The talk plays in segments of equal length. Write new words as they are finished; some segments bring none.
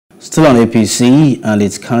Still on APC and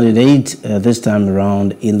its candidate this time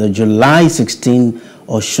around in the July 16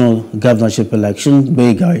 Osun Governorship election,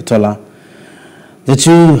 Gboyega Oyetola. The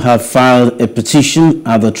two have filed a petition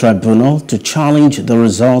at the tribunal to challenge the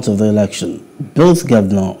result of the election. Both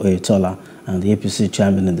Governor Oyetola and the APC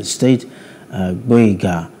chairman in the state,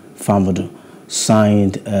 Gboyega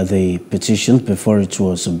signed the petition before it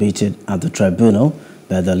was submitted at the tribunal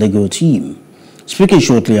by the legal team. Speaking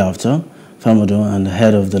shortly after, Famado and the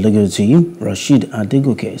head of the legal team,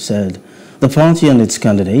 Adeleke, said the party and its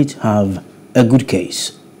candidate have a good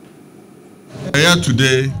case. We are here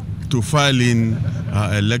today to file in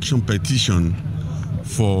our election petition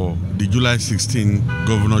for the July 16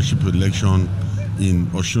 governorship election in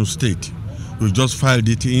Osun State. We've just filed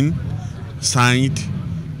it in, signed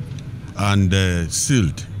and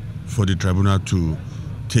sealed for the tribunal to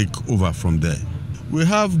take over from there. We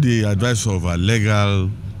have the advice of our legal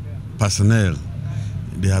personnel.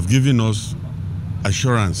 They have given us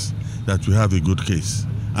assurance that we have a good case,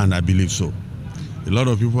 and I believe so. A lot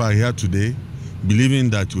of people are here today believing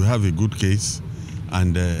that we have a good case,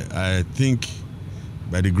 and I think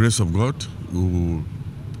by the grace of God we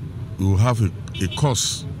will have a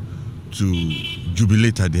cause to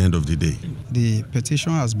jubilate at the end of the day. The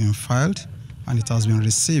petition has been filed and it has been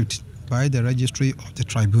received by the registry of the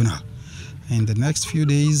tribunal. In the next few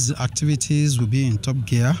days, activities will be in top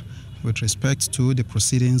gear with respect to the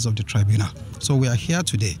proceedings of the tribunal. So we are here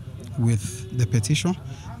today with the petition,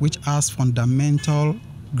 which has fundamental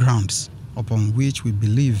grounds upon which we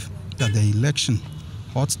believe that the election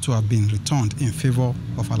ought to have been returned in favor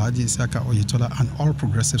of Alhaji Gboyega Oyetola and All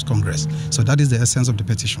Progressives Congress. So that is the essence of the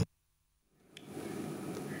petition.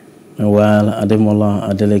 While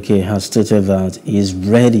Adeleke has stated that he is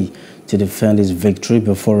ready to defend his victory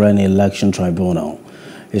before any election tribunal.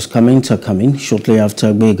 His coming shortly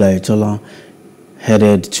after Gboyega Oyetola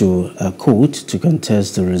headed to a court to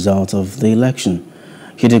contest the result of the election.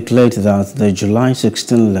 He declared that the July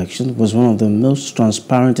 16 election was one of the most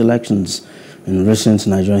transparent elections in recent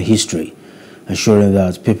Nigerian history, assuring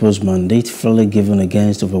that people's mandate freely given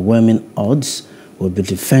against overwhelming odds would be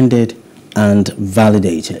defended and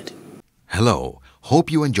validated. Hello, hope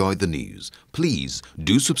you enjoyed the news. Please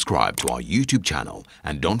do subscribe to our YouTube channel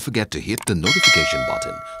and don't forget to hit the notification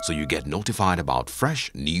button so you get notified about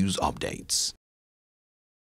fresh news updates.